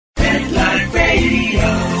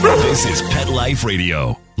This is Pet Life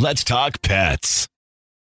Radio. Let's talk pets.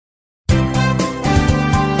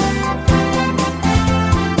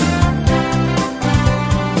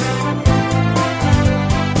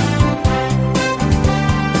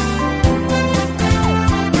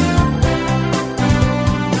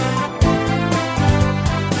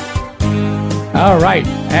 All right,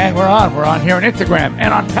 and we're on. We're on here on Instagram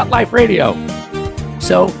and on Pet Life Radio.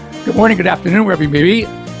 So, good morning, good afternoon, wherever you may be.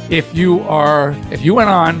 If you went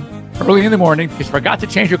on early in the morning because you forgot to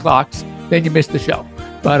change your clocks, then you missed the show.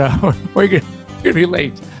 But we're gonna be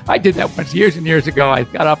late. I did that once years and years ago. I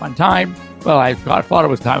got up on time. Well, I thought it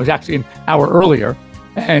was time. It was actually an hour earlier.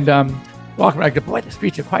 And walking around, I go, boy, the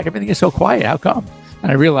streets are quiet. Everything is so quiet. How come?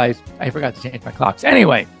 And I realized I forgot to change my clocks.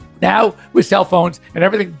 Anyway. Now, with cell phones and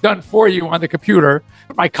everything done for you on the computer,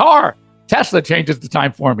 my car, Tesla changes the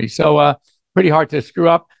time for me. So pretty hard to screw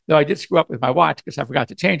up, though I did screw up with my watch because I forgot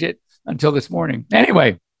to change it until this morning.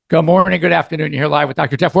 Anyway, good morning, good afternoon. You're here live with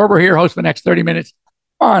Dr. Jeff Werber here, host for the next 30 minutes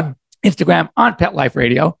on Instagram, on Pet Life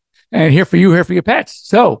Radio, and here for your pets.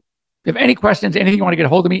 So if you have any questions, anything you want to get a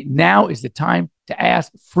hold of me, now is the time to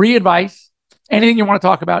ask. Free advice, anything you want to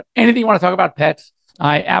talk about, anything you want to talk about pets.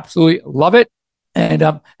 I absolutely love it.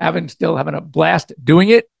 And still having a blast doing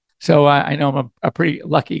it. So I know I'm a pretty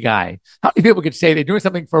lucky guy. How many people could say they're doing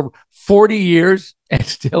something for 40 years and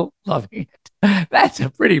still loving it? That's a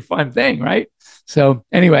pretty fun thing, right? So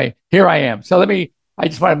anyway, here I am. So I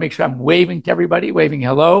just want to make sure I'm waving to everybody, waving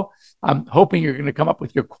hello. I'm hoping you're going to come up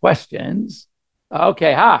with your questions.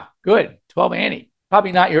 Okay, good. 12 Annie.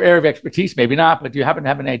 Probably not your area of expertise, maybe not, but do you happen to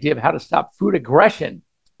have an idea of how to stop food aggression?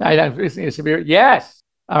 Yes.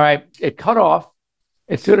 All right, it cut off.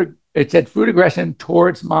 It said food aggression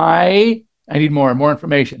towards I need more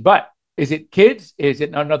information. But is it kids? Is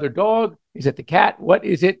it another dog? Is it the cat? What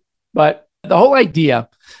is it? But the whole idea,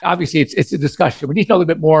 obviously, it's a discussion. We need to know a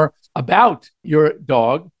little bit more about your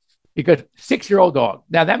dog because 6-year-old dog.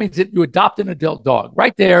 Now, that means that you adopt an adult dog.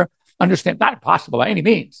 Right there, understand, not impossible by any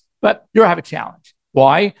means, but you'll have a challenge.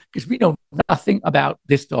 Why? Because we know nothing about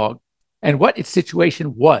this dog and what its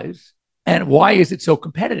situation was. And why is it so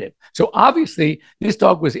competitive? So obviously, this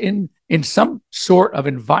dog was in some sort of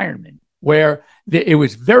environment where it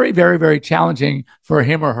was very, very, very challenging for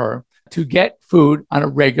him or her to get food on a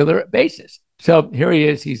regular basis. So here he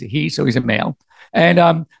is. He's a he, so he's a male.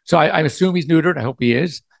 And so I assume he's neutered. I hope he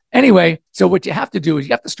is. Anyway, so what you have to do is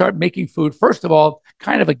you have to start making food, first of all,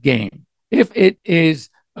 kind of a game. If it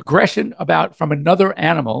is aggression from another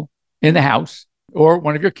animal in the house or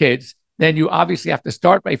one of your kids, then you obviously have to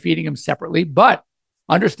start by feeding them separately. But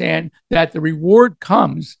understand that the reward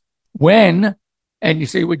comes when, and you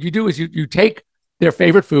say what you do is you take their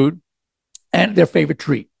favorite food and their favorite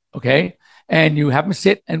treat, okay? And you have them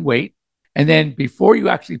sit and wait. And then before you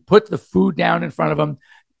actually put the food down in front of them,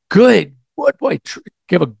 good boy,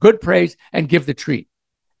 give a good praise and give the treat.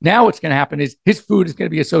 Now what's going to happen is his food is going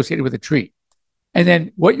to be associated with a treat. And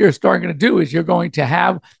then what you're starting to do is you're going to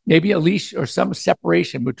have maybe a leash or some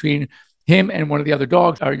separation between him and one of the other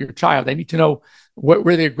dogs or your child. They need to know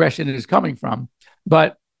where the aggression is coming from.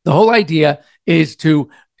 But the whole idea is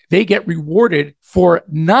they get rewarded for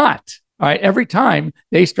not, all right, every time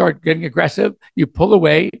they start getting aggressive, you pull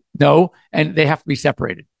away, and they have to be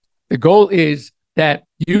separated. The goal is that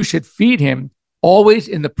you should feed him always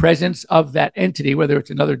in the presence of that entity, whether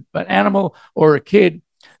it's an animal or a kid.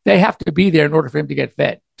 They have to be there in order for him to get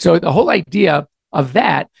fed. So the whole idea of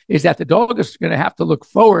that is that the dog is going to have to look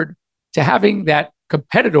forward to having that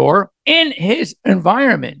competitor in his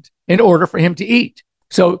environment in order for him to eat.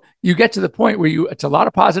 So you get to the point where it's a lot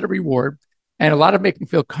of positive reward and a lot of making him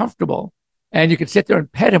feel comfortable. And you can sit there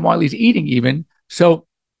and pet him while he's eating even. So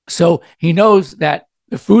he knows that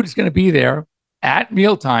the food is going to be there at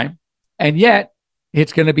mealtime. And yet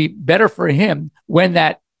it's going to be better for him when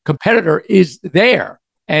that competitor is there.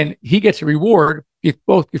 And he gets a reward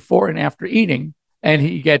both before and after eating. And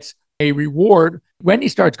he gets a reward when he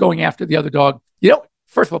starts going after the other dog.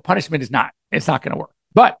 First of all, punishment it's not going to work.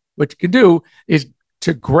 But what you can do is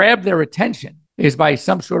to grab their attention is by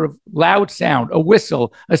some sort of loud sound, a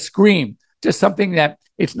whistle, a scream, just something that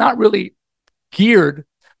it's not really geared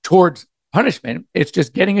towards punishment. It's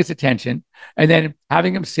just getting his attention and then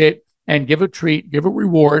having him sit and give a treat, give a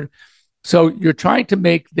reward. So you're trying to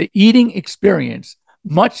make the eating experience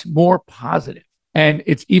much more positive. And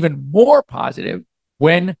it's even more positive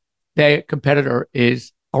when the competitor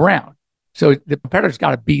is around. So the competitor's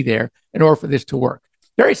got to be there in order for this to work.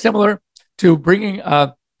 Very similar to bringing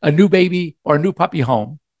a new baby or a new puppy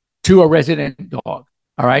home to a resident dog.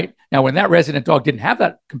 All right. Now, when that resident dog didn't have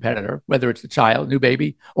that competitor, whether it's the child, new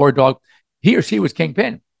baby, or a dog, he or she was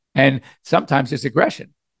kingpin. And sometimes it's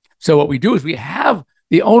aggression. So what we do is we have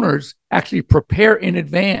the owners actually prepare in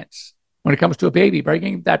advance when it comes to a baby,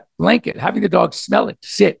 bringing that blanket, having the dog smell it,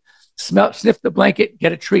 sit, smell, sniff the blanket,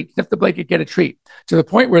 get a treat, sniff the blanket, get a treat, to the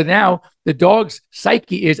point where now the dog's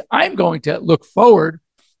psyche is, I'm going to look forward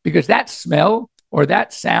because that smell or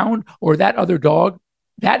that sound or that other dog,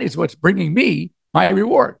 that is what's bringing me my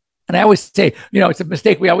reward. And I always say, it's a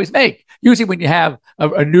mistake we always make. Usually when you have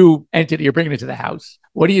a new entity you're bringing into the house,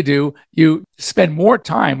 what do? You spend more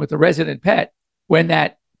time with the resident pet when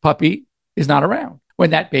that puppy is not around,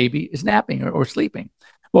 when that baby is napping or sleeping.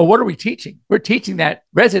 Well, what are we teaching? We're teaching that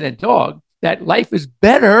resident dog that life is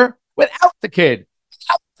better without the kid,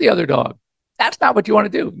 without the other dog. That's not what you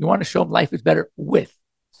want to do. You want to show them life is better with.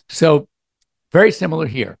 So very similar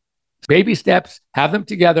here. Baby steps, have them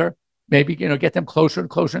together, maybe, get them closer and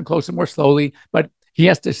closer and closer more slowly. But he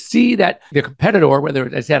has to see that the competitor, whether,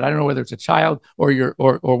 as I said, I don't know whether it's a child or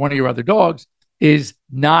one of your other dogs, is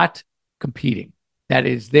not competing. That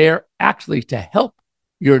is there actually to help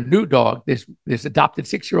your new dog, this adopted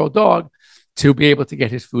 6-year-old dog, to be able to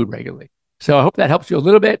get his food regularly. So I hope that helps you a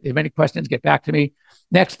little bit. If you have any questions, get back to me.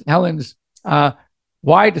 Next, Helen's,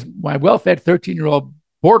 why does my well-fed 13-year-old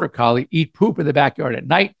border collie eat poop in the backyard at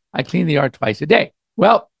night? I clean the yard twice a day.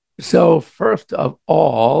 Well, so first of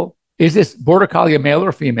all, is this border collie a male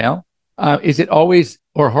or female? Is it always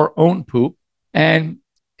or her own poop? And,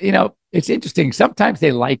 it's interesting. Sometimes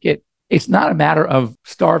they like it. It's not a matter of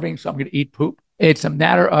starving, so I'm going to eat poop. It's a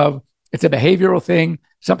matter of, it's a behavioral thing.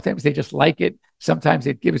 Sometimes they just like it. Sometimes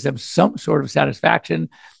it gives them some sort of satisfaction.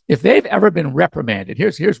 If they've ever been reprimanded,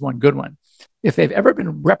 here's one good one. If they've ever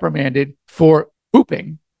been reprimanded for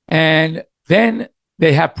pooping and then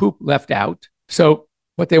they have poop left out, so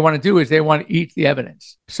what they want to do is they want to eat the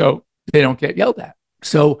evidence so they don't get yelled at.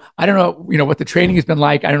 So I don't know, what the training has been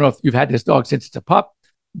like. I don't know if you've had this dog since it's a pup,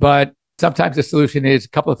 but sometimes the solution is a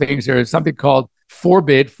couple of things. There is something called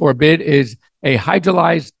Forbid. Forbid is a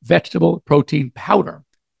hydrolyzed vegetable protein powder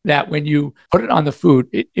that when you put it on the food,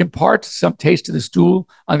 it imparts some taste to the stool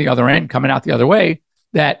on the other end, coming out the other way,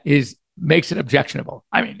 that makes it objectionable.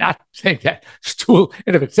 I mean, not saying that stool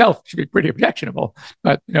in of itself should be pretty objectionable,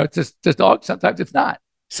 but it's just dog. Sometimes it's not.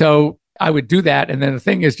 So I would do that. And then the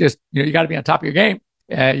thing is just, you got to be on top of your game.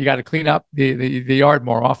 You got to clean up the yard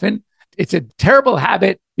more often. It's a terrible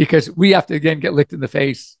habit because we have to, again, get licked in the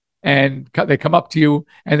face and they come up to you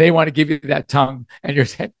and they want to give you that tongue and you're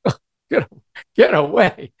saying, oh, get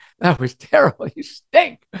away. That was terrible. You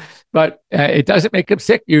stink. But it doesn't make them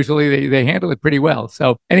sick. Usually they handle it pretty well.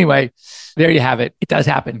 So anyway, there you have it. It does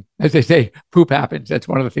happen. As they say, poop happens. That's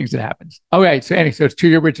one of the things that happens. Okay. So anyway, so it's to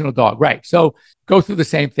your original dog. Right. So go through the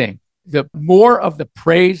same thing. The more of the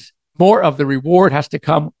praise, more of the reward has to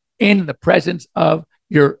come in the presence of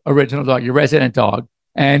your original dog, your resident dog.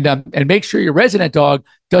 And make sure your resident dog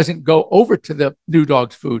doesn't go over to the new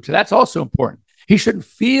dog's food. So that's also important. He shouldn't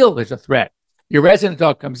feel there's a threat. Your resident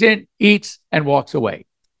dog comes in, eats, and walks away.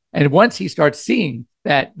 And once he starts seeing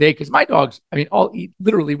that because my dogs, all eat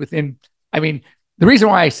literally within, the reason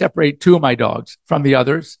why I separate 2 of my dogs from the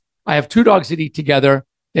others, I have 2 dogs that eat together.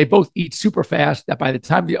 They both eat super fast that by the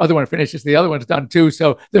time the other one finishes, the other one's done too.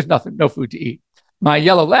 So there's no food to eat. My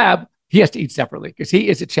yellow lab, he has to eat separately because he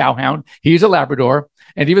is a chow hound. He's a Labrador.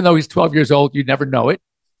 And even though he's 12 years old, you'd never know it.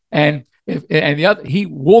 And the other, he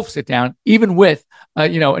wolfs it down, even with, a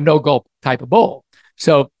no gulp type of bowl.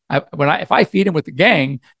 So if I feed him with the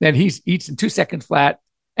gang, then he eats in 2 seconds flat,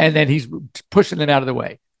 and then he's pushing them out of the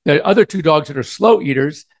way. The other 2 dogs that are slow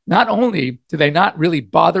eaters, not only do they not really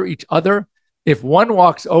bother each other, if one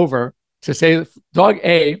walks over to say dog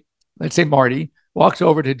A, let's say Marty, walks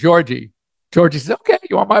over to Georgie says, okay,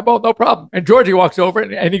 you want my bowl? No problem. And Georgie walks over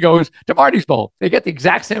and he goes to Marty's bowl. They get the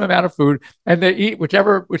exact same amount of food and they eat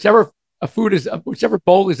whichever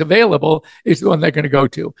bowl is available is the one they're going to go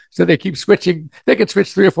to. So they keep switching. They can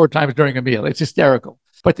switch 3 or 4 times during a meal. It's hysterical,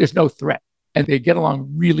 but there's no threat and they get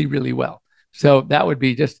along really, really well. So that would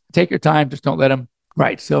be just take your time. Just don't let them.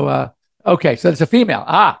 Right. So, okay. So it's a female.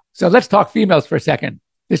 So let's talk females for a second.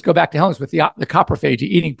 Let's go back to Helen's with the coprophagy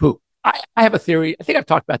eating poop. I have a theory. I think I've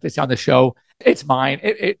talked about this on the show. It's mine.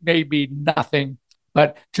 It may be nothing,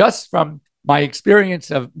 but just from my experience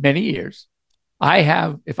of many years,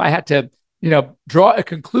 if I had to, draw a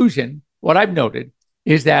conclusion, what I've noted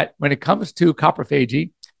is that when it comes to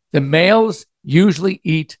coprophagy, the males usually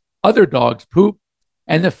eat other dogs' poop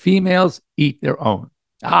and the females eat their own.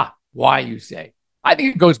 Why, you say? I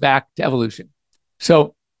think it goes back to evolution.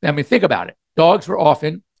 So, think about it. Dogs were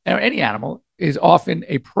often, or any animal, is often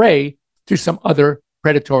a prey to some other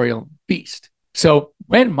predatory beast. So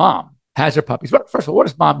when mom has her puppies, first of all, what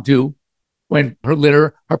does mom do when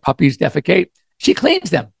her puppies defecate? She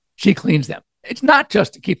cleans them. she cleans them. It's not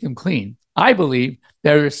just to keep them clean. I believe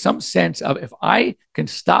there is some sense of if I can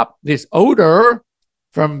stop this odor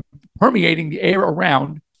from permeating the air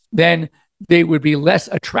around, then they would be less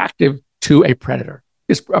attractive to a predator.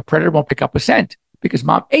 Because a predator won't pick up a scent because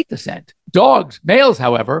mom ate the scent. Dogs, males,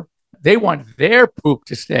 however, they want their poop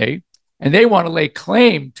to stay and they want to lay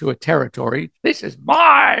claim to a territory. This is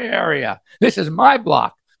my area. This is my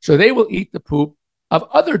block. So they will eat the poop of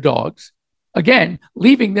other dogs, again,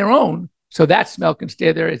 leaving their own so that smell can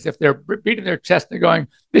stay there as if they're beating their chest and going,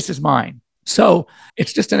 this is mine. So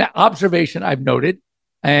it's just an observation I've noted.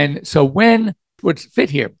 And so when would fit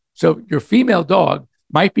here? So your female dog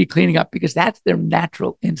might be cleaning up because that's their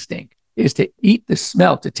natural instinct, is to eat the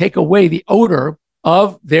smell, to take away the odor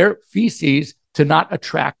of their feces to not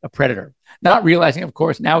attract a predator. Not realizing, of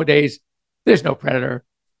course, nowadays, there's no predator,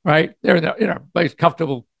 right? They're in a nice,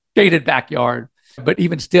 comfortable, gated backyard. But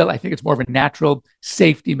even still, I think it's more of a natural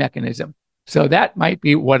safety mechanism. So that might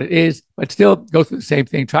be what it is, but still go through the same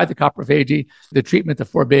thing. Try the coprophagy, the treatment to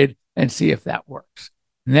forbid, and see if that works.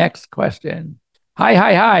 Next question.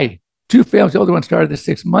 Hi. Two families. The older one started this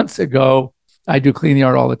 6 months ago. I do clean the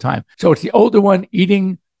yard all the time. So it's the older one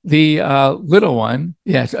eating the little one.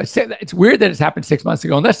 Yeah, so I say that it's weird that it's happened 6 months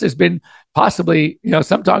ago, unless there's been possibly,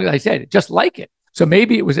 some dogs, I said, just like it. So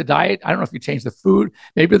maybe it was a diet. I don't know if you changed the food.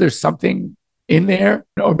 Maybe there's something in there,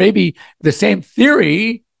 or maybe the same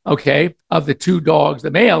theory, okay, of the two dogs,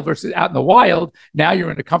 the male versus out in the wild. Now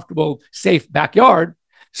you're in a comfortable, safe backyard.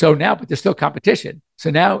 So now, but there's still competition. So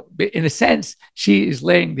now, in a sense,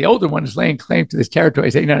 the older one is laying claim to this territory,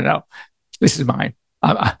 saying, no, this is mine.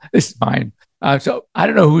 This is mine. So I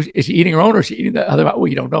don't know, is she eating her own or is she eating the other? Well,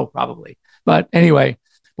 you don't know, probably. But anyway,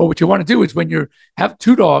 but what you want to do is when you have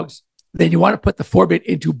two dogs, then you want to put the forbid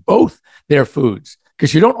into both their foods,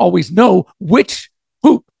 because you don't always know which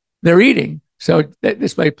poop they're eating. So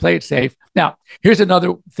this way, play it safe. Now, here's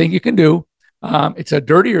another thing you can do. It's a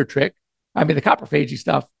dirtier trick. I mean, the coprophagy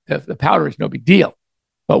stuff, the powder is no big deal.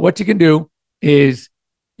 But what you can do is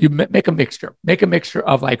you make a mixture. Make a mixture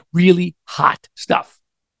of like really hot stuff.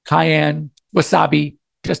 Cayenne, wasabi,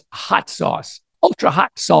 just hot sauce, ultra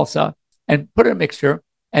hot salsa, and put in a mixture.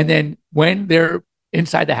 And then when they're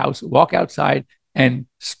inside the house, walk outside and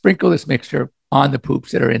sprinkle this mixture on the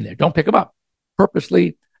poops that are in there. Don't pick them up.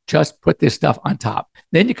 Purposely just put this stuff on top.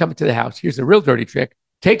 Then you come into the house. Here's a real dirty trick.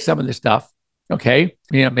 Take some of this stuff, okay?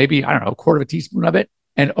 Maybe, I don't know, a quarter of a teaspoon of it,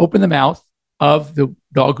 and open the mouth of the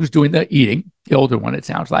dog who's doing the eating, the older one, it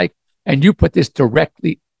sounds like, and you put this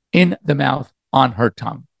directly in the mouth on her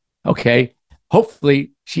tongue, okay?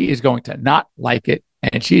 Hopefully, she is going to not like it,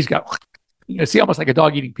 and she's got, see, almost like a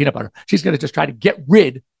dog eating peanut butter. She's going to just try to get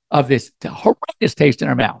rid of this horrendous taste in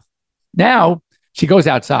her mouth. Now, she goes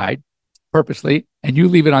outside purposely, and you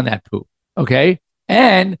leave it on that poop, okay?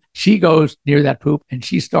 And she goes near that poop, and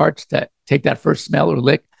she starts to take that first smell or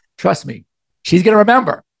lick. Trust me, she's going to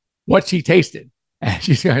remember what she tasted. And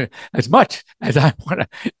she's going to, as much as I want to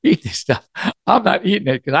eat this stuff, I'm not eating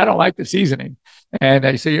it because I don't like the seasoning.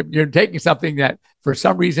 And so you're taking something that for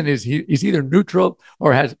some reason is either neutral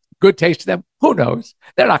or has good taste to them. Who knows?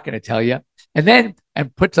 They're not going to tell you. And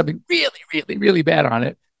put something really, really, really bad on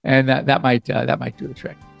it. And that might do the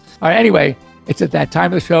trick. All right. Anyway, it's at that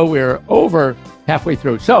time of the show. We're over halfway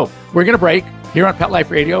through. So we're going to break here on Pet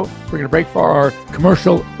Life Radio. We're going to break for our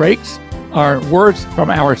commercial breaks, our words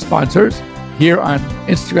from our sponsors here on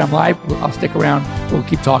Instagram Live. I'll stick around. We'll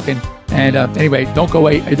keep talking. And anyway, don't go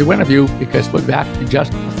away, either one of you, because we'll be back in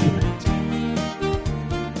just a few minutes.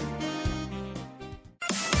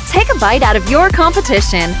 Take a bite out of your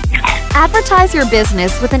competition. Advertise your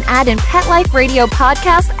business with an ad in Pet Life Radio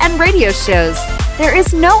podcasts and radio shows. There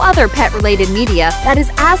is no other pet-related media that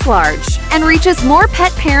is as large and reaches more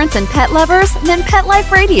pet parents and pet lovers than Pet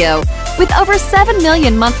Life Radio. With over 7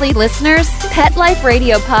 million monthly listeners, Pet Life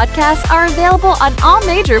Radio podcasts are available on all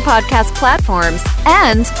major podcast platforms.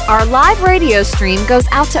 And our live radio stream goes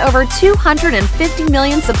out to over 250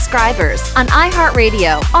 million subscribers on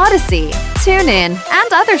iHeartRadio, Odyssey, TuneIn,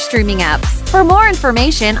 and other streaming apps. For more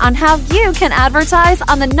information on how you can advertise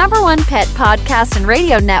on the #1 pet podcast and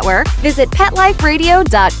radio network, visit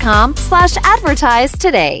PetLifeRadio.com/advertise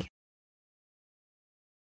today.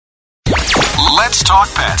 Let's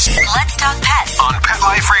talk pets. Let's talk pets On Pet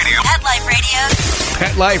Life Radio. Pet Life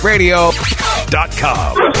Radio.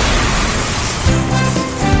 PetLifeRadio.com.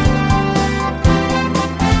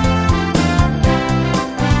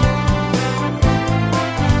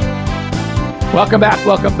 Welcome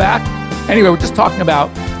back. Anyway, we're just talking about,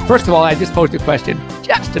 first of all, I just posed a question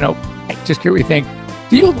just to know, just curious what you think.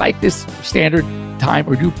 Do you like this standard time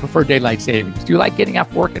or do you prefer daylight savings? Do you like getting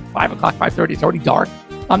off work at 5 o'clock, 5:30? It's already dark.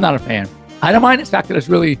 I'm not a fan. I don't mind the fact that it's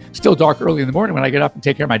really still dark early in the morning when I get up and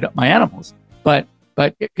take care of my animals. But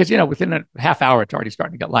because, within a half hour, it's already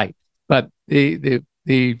starting to get light. But I'm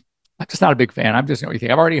just not a big fan. I'm just going to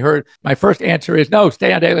think. I've already heard my first answer is no,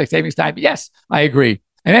 stay on daylight savings time. Yes, I agree.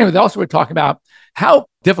 And anyway, they also were talking about how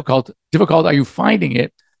difficult are you finding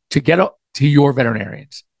it to get to your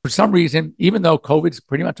veterinarians. For some reason, even though COVID's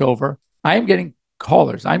pretty much over, I am getting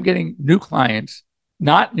callers. I'm getting new clients.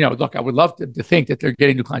 Not, look, I would love to think that they're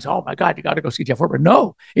getting new clients. Oh my God, you got to go see Jeff Weber.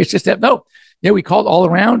 No, it's just that, no. Yeah, we called all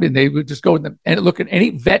around and they would just go and look at any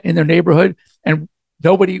vet in their neighborhood and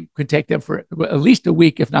nobody could take them for at least a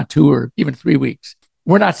week, if not 2 or even 3 weeks.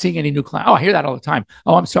 We're not seeing any new clients. Oh, I hear that all the time.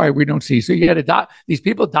 Oh, I'm sorry, we don't see. So you got to these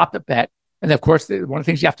people adopt a pet. And of course, one of the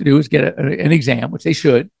things you have to do is get an exam, which they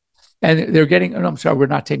should. And they're getting, oh, I'm sorry, we're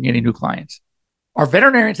not taking any new clients. Are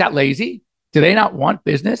veterinarians that lazy? Do they not want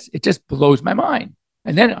business? It just blows my mind.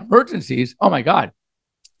 And then emergencies, oh my God,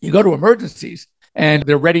 you go to emergencies and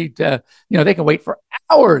they're ready to, they can wait for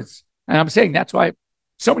hours. And I'm saying that's why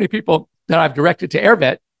so many people that I've directed to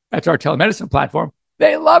AirVet, that's our telemedicine platform,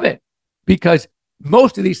 they love it because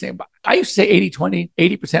most of these things, I used to say 80-20,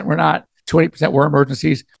 80% were not, 20% were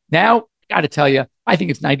emergencies. Now, I got to tell you, I think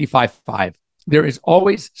it's 95-5. There is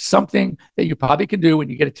always something that you probably can do when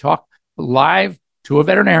you get to talk live to a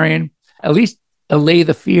veterinarian, at least allay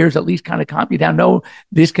the fears, at least kind of calm you down. No,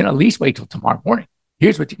 this can at least wait till tomorrow morning.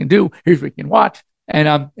 Here's what you can do. Here's what you can watch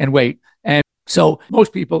and wait. And so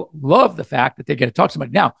most people love the fact that they get to talk to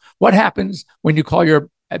somebody. Now, what happens when you call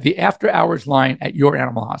the after hours line at your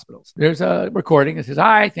animal hospitals? There's a recording that says,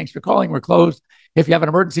 hi, thanks for calling. We're closed. If you have an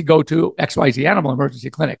emergency, go to XYZ Animal Emergency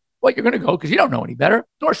Clinic. Well, you're going to go because you don't know any better,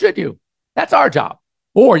 nor should you. That's our job.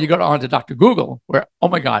 Or you go on to Dr. Google where, oh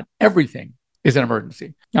my God, everything is an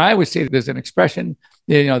emergency. Now, I always say that there's an expression,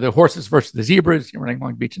 the horses versus the zebras. You're running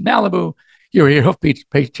along the beach in Malibu. You're your hoofbeats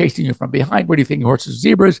chasing you from behind. What do you think, horses or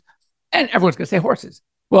zebras? And everyone's going to say horses.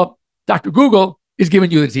 Well, Dr. Google is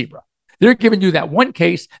giving you the zebra. They're giving you that one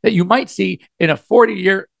case that you might see in a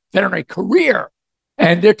 40-year veterinary career.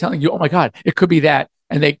 And they're telling you, oh my God, it could be that.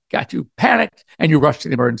 And they got you panicked and you rush to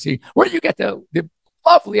the emergency where you get the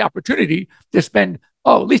lovely opportunity to spend,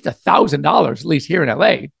 at least $1,000, at least here in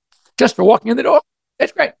LA, just for walking in the door.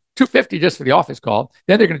 That's great. $250 just for the office call.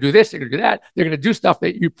 Then they're going to do this. They're going to do that. They're going to do stuff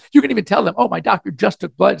that you can even tell them, oh, my doctor just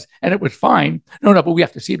took bloods and it was fine. No, but we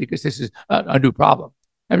have to see because this is a new problem.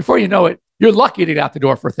 And before you know it, you're lucky to get out the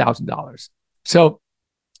door for $1,000. So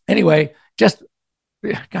anyway, just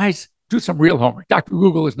guys, do some real homework. Dr.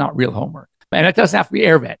 Google is not real homework. And it doesn't have to be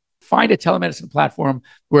AirVet. Find a telemedicine platform.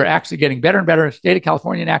 We're actually getting better and better. State of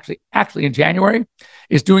California, and actually in January,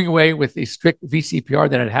 is doing away with the strict VCPR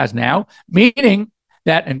that it has now, meaning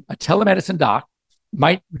that a telemedicine doc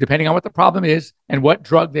might, depending on what the problem is and what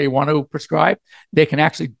drug they want to prescribe, they can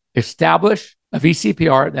actually establish a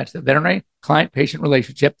VCPR, that's the veterinary client-patient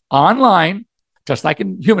relationship, online, just like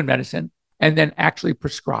in human medicine, and then actually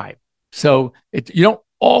prescribe. So you don't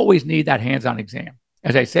always need that hands-on exam.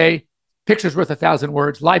 As I say, picture's worth 1,000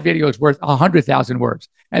 words. Live video is worth 100,000 words.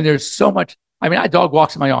 And there's so much. I mean, my dog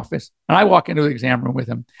walks in my office and I walk into the exam room with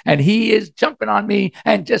him and he is jumping on me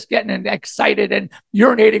and just getting excited and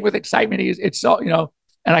urinating with excitement. It's so,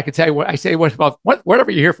 and I can tell you what I say,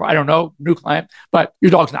 whatever you're here for, I don't know, new client, but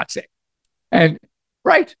your dog's not sick. And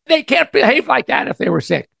right, they can't behave like that if they were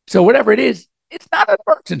sick. So whatever it is, it's not an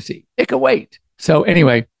emergency. It can wait. So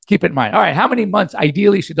anyway, keep it in mind. All right, how many months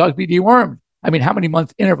ideally should dogs be dewormed? I mean, how many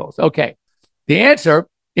month intervals? Okay. The answer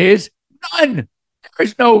is none.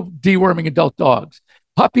 There's no deworming adult dogs.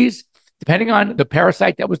 Puppies, depending on the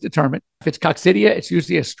parasite that was determined. If it's coccidia, it's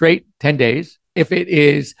usually a straight 10 days. If it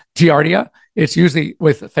is giardia, it's usually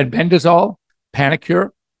with fenbendazole,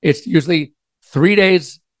 Panicure. It's usually 3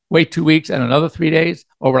 days, wait 2 weeks, and another 3 days.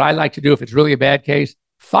 Or what I like to do, if it's really a bad case,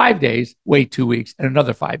 5 days, wait 2 weeks, and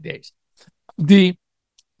another 5 days. The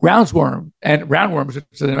roundworm and roundworms, which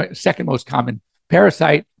is the second most common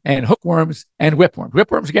parasite, and hookworms and whipworms.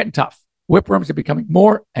 Whipworms are getting tough. Whipworms are becoming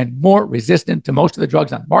more and more resistant to most of the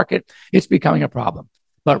drugs on the market. It's becoming a problem.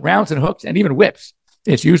 But rounds and hooks and even whips,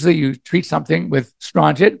 it's usually you treat something with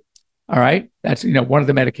Strongid. All right. That's, one of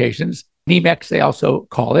the medications. Nemex, they also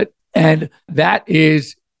call it. And that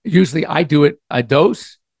is usually I do it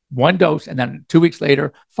one dose, and then 2 weeks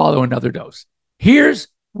later, follow another dose. Here's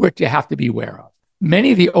what you have to be aware of.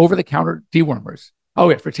 Many of the over-the-counter dewormers. Oh,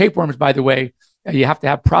 yeah, for tapeworms, by the way, you have to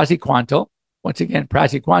have praziquantel. Once again,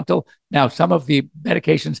 praziquantel. Now, some of the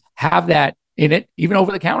medications have that in it, even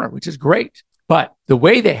over the counter, which is great. But the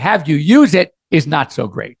way they have you use it is not so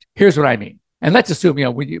great. Here's what I mean. And let's assume,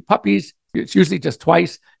 when you puppies, it's usually just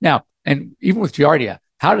twice. Now, and even with giardia,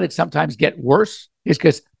 how did it sometimes get worse? is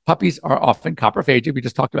because puppies are often coprophagy. We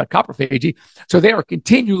just talked about coprophagy. So they are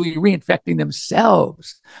continually reinfecting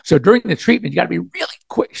themselves. So during the treatment, you got to be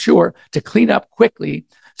really sure to clean up quickly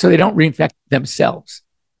so they don't reinfect themselves.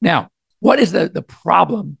 Now, what is the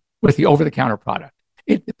problem with the over-the-counter product?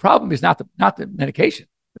 The problem is not the medication.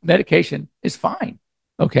 The medication is fine,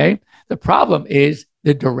 okay? The problem is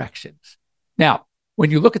the directions. Now, when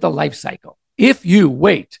you look at the life cycle, if you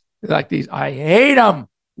wait, like these, I hate them,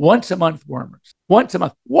 once a month wormers, once a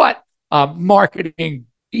month, what a marketing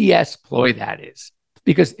BS ploy that is.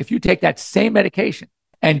 Because if you take that same medication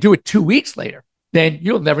and do it 2 weeks later, then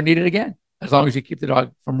you'll never need it again, as long as you keep the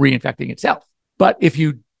dog from reinfecting itself. But if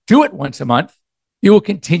you do it once a month, you will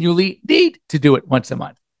continually need to do it once a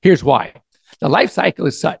month. Here's why. The life cycle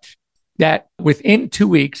is such that within 2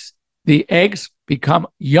 weeks, the eggs become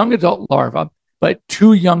young adult larvae, but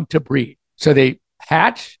too young to breed. So they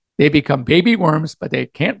hatch, they become baby worms, but they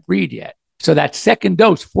can't breed yet. So that second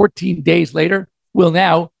dose, 14 days later, will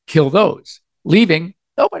now kill those, leaving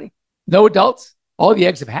nobody, no adults. All the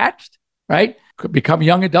eggs have hatched, right? Could become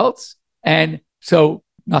young adults. And so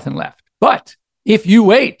nothing left. But if you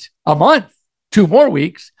wait a month, 2 more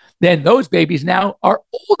weeks, then those babies now are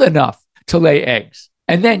old enough to lay eggs.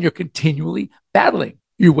 And then you're continually battling.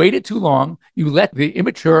 You waited too long. You let the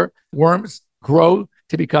immature worms grow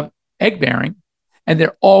to become egg bearing, and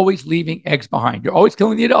they're always leaving eggs behind. You're always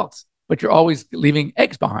killing the adults, but you're always leaving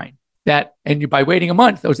eggs behind. By waiting a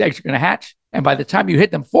month, those eggs are going to hatch. And by the time you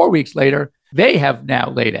hit them 4 weeks later, they have now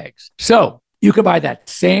laid eggs. So you can buy that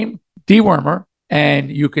same dewormer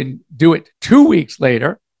and you can do it 2 weeks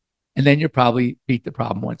later, and then you probably beat the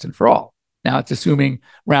problem once and for all. Now it's assuming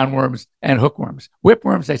roundworms and hookworms.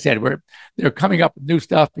 Whipworms, I said, they're coming up with new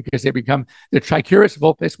stuff because they become the Trichuris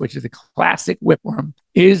vulpes, which is a classic whipworm,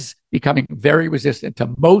 is becoming very resistant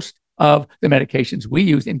to most of the medications we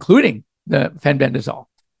use, including the fenbendazole.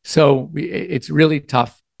 So it's really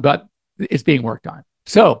tough, but it's being worked on.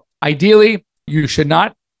 So ideally, you should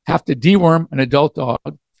not have to deworm an adult dog.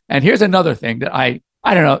 And here's another thing that I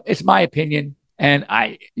don't know, it's my opinion. And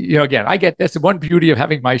again, I get this. The one beauty of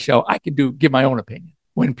having my show, I can give my own opinion.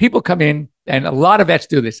 When people come in, and a lot of vets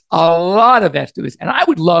do this, and I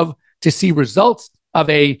would love to see results of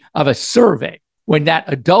a survey when that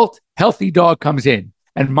adult healthy dog comes in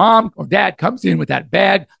and mom or dad comes in with that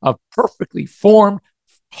bag of perfectly formed,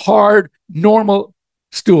 hard, normal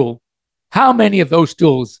stool. How many of those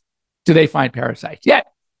stools do they find parasites? Yet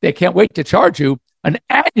they can't wait to charge you an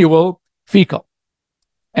annual fecal.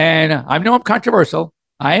 And I know I'm controversial.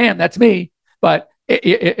 I am. That's me. But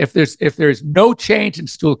if there's no change in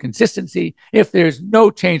stool consistency, if there's no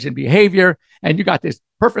change in behavior, and you got this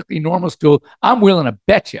perfectly normal stool, I'm willing to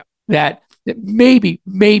bet you that maybe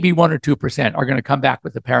 1 or 2% are going to come back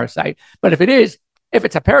with a parasite. But if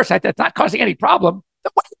it's a parasite that's not causing any problem,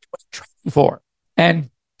 then what are you trying for? And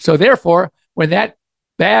so therefore, when that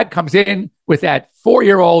bag comes in with that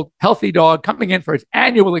 4-year-old healthy dog coming in for its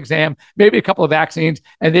annual exam, maybe a couple of vaccines,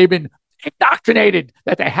 and they've been indoctrinated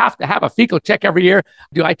that they have to have a fecal check every year.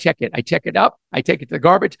 Do I check it? I check it up. I take it to the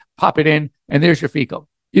garbage, pop it in, and there's your fecal.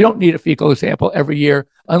 You don't need a fecal sample every year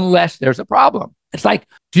unless there's a problem. It's like,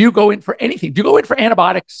 do you go in for anything? Do you go in for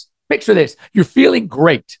antibiotics? Picture this. You're feeling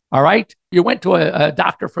great, all right? You went to a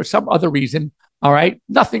doctor for some other reason, all right?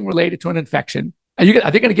 Nothing related to an infection. Are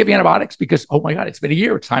they going to give you antibiotics because, oh my God, it's been a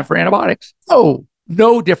year. It's time for antibiotics.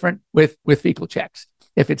 No different with fecal checks.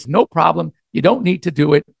 If it's no problem, you don't need to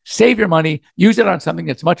do it. Save your money. Use it on something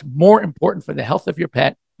that's much more important for the health of your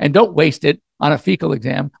pet. And don't waste it on a fecal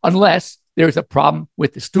exam unless there's a problem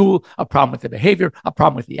with the stool, a problem with the behavior, a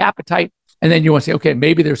problem with the appetite. And then you want to say, okay,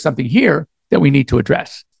 maybe there's something here that we need to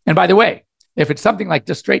address. And by the way, if it's something like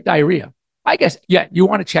just straight diarrhea, I guess, yeah, you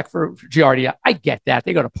want to check for Giardia. I get that.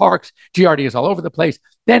 They go to parks. Giardia is all over the place.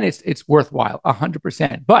 Then it's worthwhile,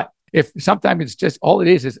 100%. But if sometimes it's just all it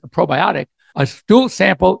is a probiotic, a stool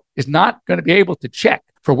sample is not going to be able to check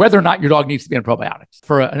for whether or not your dog needs to be on probiotics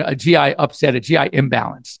for a GI upset, a GI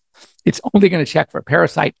imbalance. It's only going to check for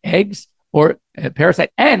parasite eggs or parasite.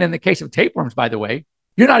 And in the case of tapeworms, by the way,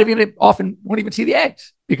 you're not even often won't even see the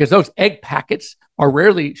eggs because those egg packets are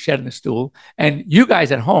rarely shed in the stool. And you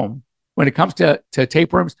guys at home, when it comes to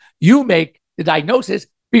tapeworms, you make the diagnosis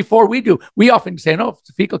before we do. We often say, no, if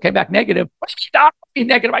the fecal came back negative, stop being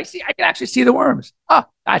negative. I can actually see the worms.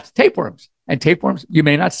 That's tapeworms. And tapeworms, you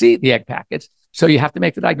may not see the egg packets. So you have to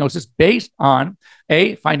make the diagnosis based on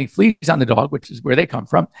A, finding fleas on the dog, which is where they come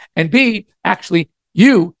from, and B, actually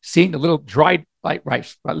you seeing the little dried like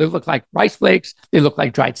rice. They look like rice flakes. They look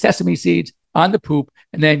like dried sesame seeds on the poop.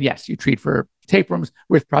 And then, yes, you treat for tapeworms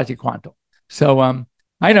with praziquantel. So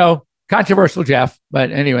I know, controversial, Jeff,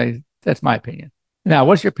 but anyway, that's my opinion. Now,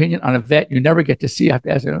 what's your opinion on a vet you never get to see? I have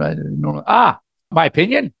to ask normal. My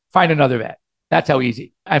opinion? Find another vet. That's how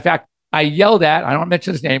easy. In fact, I yelled at, I don't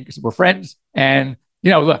mention his name because we're friends. And,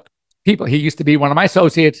 look, he used to be one of my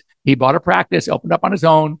associates. He bought a practice, opened up on his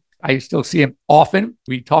own. I still see him often.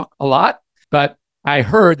 We talk a lot, but I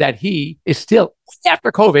heard that he is still,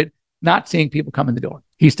 after COVID, not seeing people come in the door.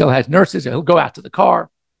 He still has nurses. He'll go out to the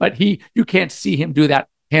car, but you can't see him do that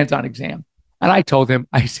hands-on exam. And I told him,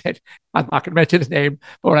 I said, I'm not going to mention his name,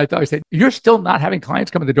 but I said, you're still not having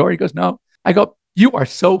clients come in the door? He goes, no. I go, you are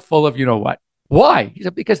so full of what? Why? He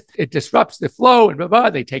said, because it disrupts the flow and blah,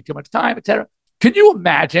 blah, they take too much time, et cetera. Can you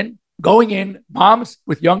imagine going in, moms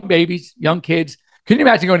with young babies, young kids? Can you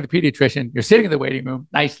imagine going to the pediatrician? You're sitting in the waiting room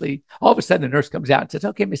nicely. All of a sudden, the nurse comes out and says,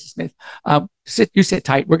 okay, Mrs. Smith, sit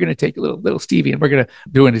tight. We're going to take a little Stevie and we're going to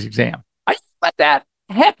do his exam. I let that.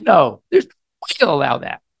 Heck no. There's no way you'll allow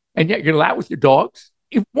that. And yet you're going to allow it with your dogs.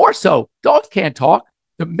 Even more so, dogs can't talk.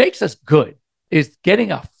 What makes us good is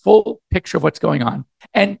getting a full picture of what's going on.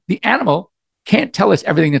 And the animal can't tell us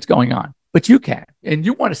everything that's going on, but you can. And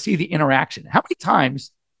you want to see the interaction. How many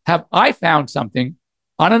times have I found something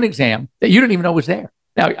on an exam that you didn't even know was there?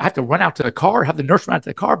 Now, I have to run out to the car, have the nurse run out to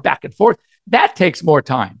the car, back and forth. That takes more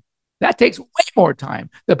time. That takes way more time,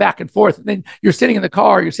 the back and forth. And then you're sitting in the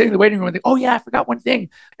car, you're sitting in the waiting room and think, oh yeah, I forgot one thing.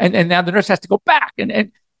 And now the nurse has to go back.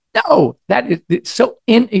 And no, it's so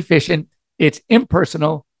inefficient. It's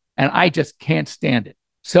impersonal. And I just can't stand it.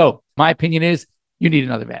 So my opinion is you need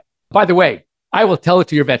another vet. By the way, I will tell it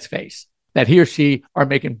to your vet's face that he or she are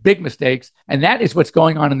making big mistakes. And that is what's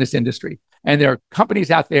going on in this industry. And there are companies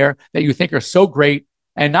out there that you think are so great.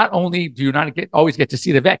 And not only do you not always get to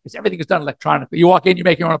see the vet because everything is done electronically. You walk in, you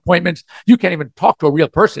make your own appointments. You can't even talk to a real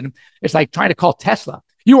person. It's like trying to call Tesla.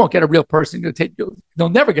 You won't get a real person. You'll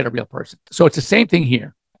never get a real person. So it's the same thing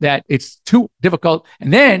here, that it's too difficult.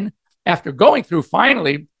 And then after going through,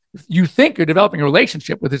 finally, you think you're developing a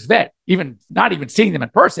relationship with this vet, not even seeing them in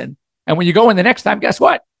person. And when you go in the next time, guess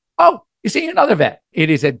what? Oh, you're seeing another vet. It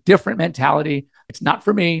is a different mentality. It's not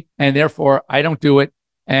for me. And therefore, I don't do it.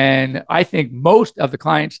 And I think most of the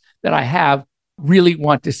clients that I have really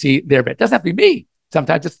want to see their vet. It doesn't have to be me.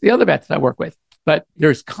 Sometimes it's the other vets that I work with. But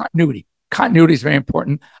there's continuity. Continuity is very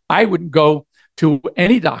important. I wouldn't go to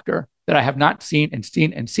any doctor that I have not seen. I'm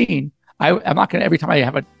not going to, every time I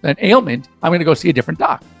have an ailment, I'm going to go see a different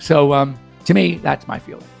doc. So to me, that's my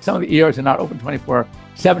feeling. Some of the ERs are not open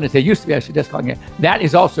 24/7 as they used to be. I should just call it. That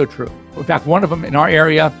is also true. In fact, one of them in our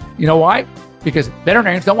area, you know why? Because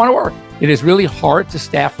veterinarians don't want to work. It is really hard to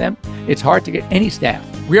staff them. It's hard to get any staff.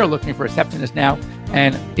 We are looking for receptionists now,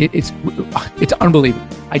 and it's unbelievable.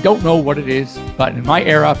 I don't know what it is, but in my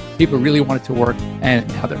era, people really wanted to work, and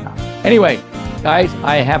now they're not. Anyway, guys,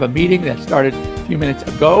 I have a meeting that started a few minutes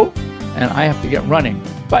ago, and I have to get running.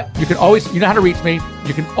 But you can always, you know how to reach me.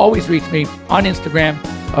 You can always reach me on Instagram,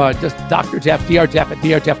 just Dr. Jeff,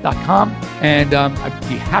 drjeff@drjeff.com. And I'd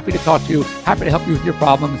be happy to talk to you, happy to help you with your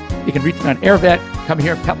problems. You can reach me on AirVet, come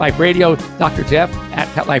here at Pet Life Radio, Dr. Jeff at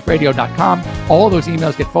petliferadio.com. All those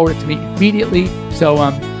emails get forwarded to me immediately. So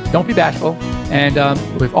don't be bashful. And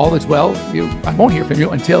if all is well, I won't hear from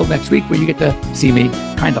you until next week where you get to see me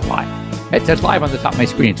kind of live. It says live on the top of my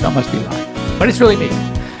screen, so it must be live. But it's really me.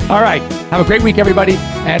 All right. Have a great week, everybody.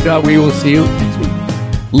 And we will see you next week.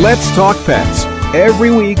 Let's Talk Pets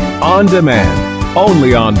every week on demand,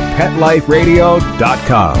 only on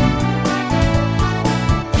PetLifeRadio.com.